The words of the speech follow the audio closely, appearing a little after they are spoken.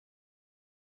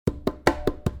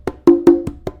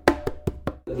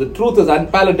The truth is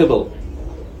unpalatable,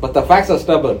 but the facts are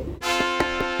stubborn.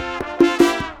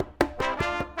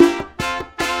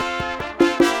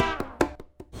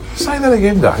 Say that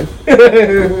again, Dave.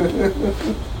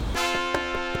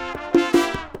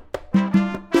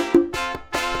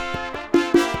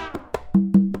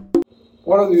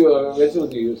 What are the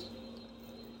vegetables you use?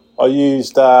 I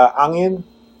used onion,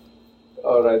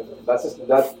 All right,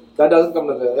 that doesn't come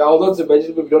to the. Although it's a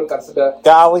vegetable, we don't consider.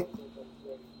 garlic,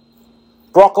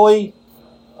 broccoli,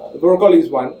 Broccoli is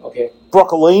one. Okay.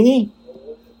 broccolini,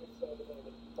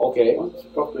 Okay. What's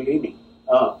broccolini?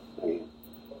 Oh, yeah.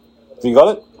 have you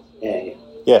got it? Yeah.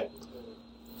 Yeah.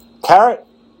 Carrot,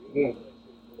 Mm.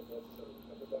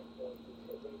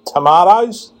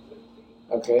 tomatoes,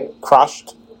 Okay.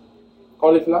 crushed.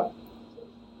 Cauliflower.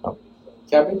 No.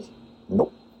 Cabbage.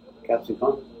 Nope.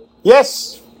 Capsicum?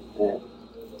 Yes, Yeah.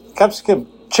 capsicum,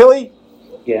 chili,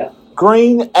 Yeah.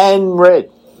 green and red.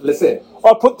 Listen,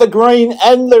 I put the green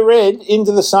and the red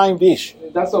into the same dish.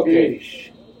 that's okay.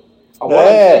 Fish. What I'm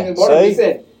saying is, what see? we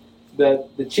said,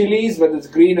 the chilies, whether it's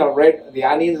green or red, the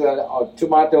onions or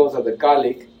tomatoes or the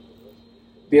garlic,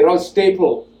 they're all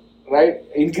staple, right?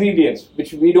 Ingredients,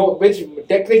 which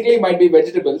technically might be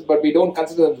vegetables, but we don't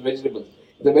consider them vegetables.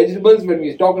 The vegetables, when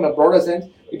we talk in a broader sense,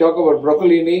 we talk about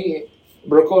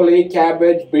broccoli,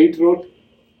 cabbage, beetroot,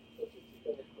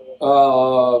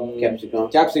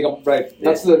 capsicum, right?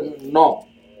 That's the norm.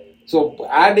 So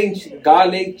adding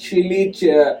garlic, chili,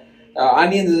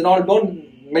 onions and all,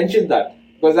 don't mention that,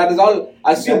 because that is all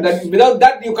assumed. That without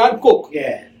that you can't cook.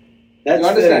 Yeah. You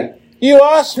understand? You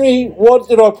asked me what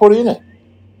did I put in it.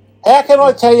 How can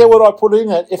I tell you what I put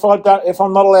in it if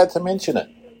I'm not allowed to mention it?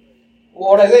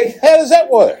 What I think. How does that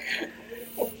work?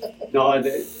 No,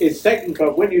 it's taken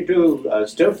for, when you do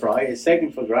stir fry, it's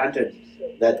taken for granted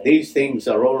that these things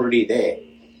are already there.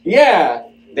 Yeah.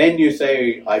 Then you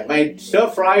say, I made stir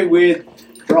fry with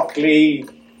broccoli,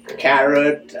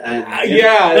 carrot, and...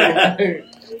 Yeah.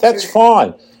 That's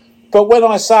fine. But when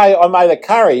I say I made a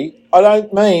curry, I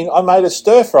don't mean I made a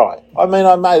stir fry. I mean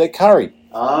I made a curry.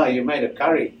 Ah, you made a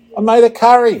curry. I made a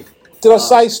curry. Did I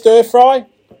say stir fry?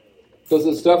 Those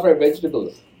are stir fry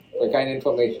vegetables. For kind of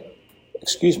information.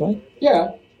 Excuse me?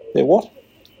 Yeah. They're what?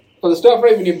 For the stir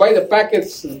fry, when you buy the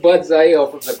packets, bird's eye or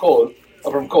from the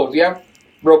Coles, you have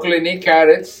broccoli,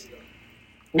 carrots,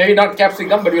 maybe not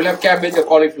capsicum, but you'll have cabbage or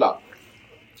cauliflower.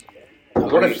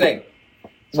 That's what I'm saying.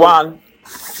 One,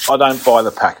 I don't buy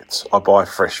the packets. I buy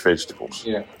fresh vegetables.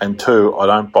 Yeah. And two, I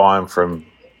don't buy them from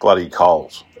bloody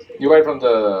Coles. You buy from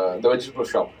the vegetable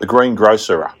shop. The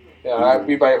greengrocer. Yeah, I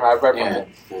buy from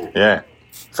them. Yeah.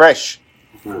 Fresh.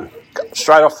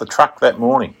 Straight off the truck that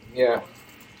morning. Yeah.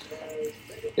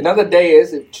 Another day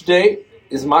is, today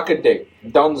is market day.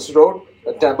 Down this road,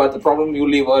 but the problem you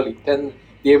leave early. Then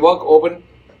they work open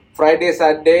Friday,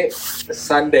 Saturday,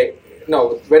 Sunday.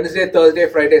 No, Wednesday, Thursday,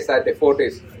 Friday, Saturday, 4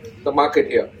 days. The market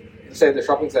here, inside the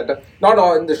shopping center. Not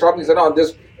in the shopping center, on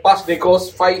this past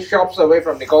Nikos, 5 shops away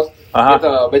from Nikos, with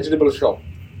a vegetable shop.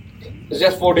 It's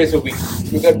just 4 days a week.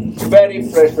 You get very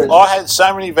fresh vegetables. I had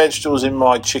so many vegetables in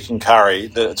my chicken curry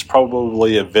that it's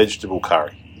probably a vegetable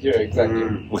curry. Yeah,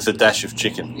 exactly. With a dash of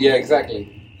chicken. Yeah, exactly.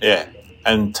 Yeah.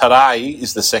 And today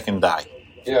is the second day.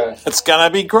 Yeah. It's going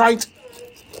to be great.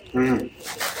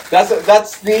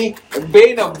 That's the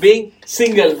bane of being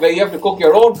single, where you have to cook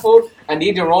your own food and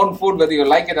eat your own food whether you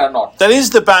like it or not. That is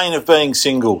the bane of being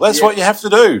single. That's what you have to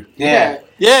do. Yeah.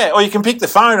 Yeah, or you can pick the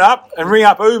phone up and ring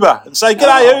up Uber and say,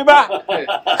 "G'day, Uber.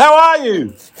 How are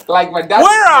you? Like my dad.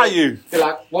 Where are you?" They're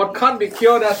like, what can't be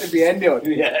cured has to be endured.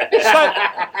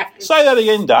 Say that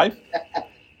again, Dave.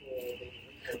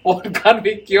 What can't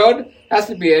be cured has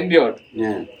to be endured.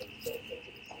 Yeah.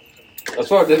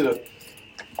 That's what it is.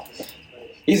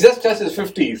 He's just touched his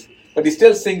 50s, but he's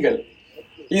still single.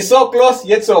 He's so close,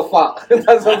 yet so far.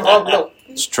 That's the problem.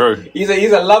 It's true. He's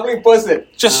a lovely person.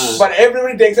 But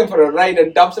everybody takes him for a ride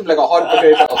and dumps him like a hot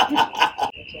potato.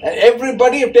 And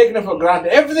everybody have taken him for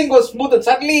granted. Everything goes smooth, and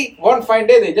suddenly, one fine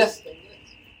day, they just...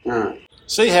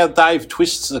 See how Dave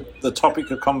twists the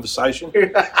topic of conversation?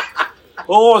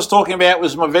 All I was talking about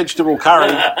was my vegetable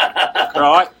curry,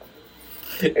 right?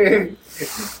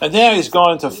 And now he's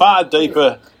gone into far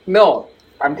deeper... No,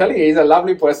 I'm telling you, he's a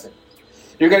lovely person.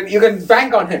 You can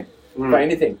bank on him for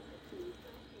anything.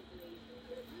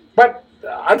 But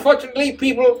unfortunately,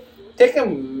 people take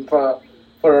him for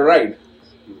a ride.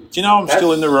 Do you know I'm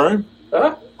still in the room?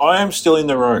 Huh? I am still in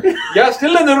the room. You're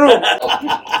still in the room.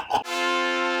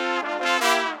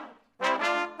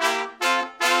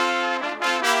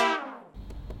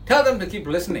 Tell them to keep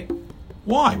listening.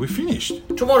 Why? We finished.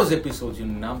 Tomorrow's episode, you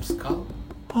numbskull.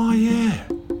 Oh, yeah.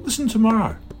 Listen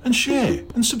tomorrow and share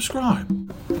and subscribe.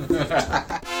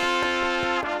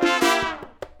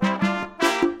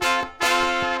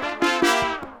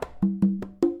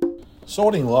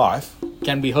 Sorting Life?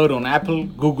 Can be heard on Apple,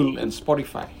 Google, and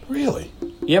Spotify. Really?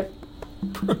 Yep.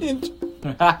 Brilliant.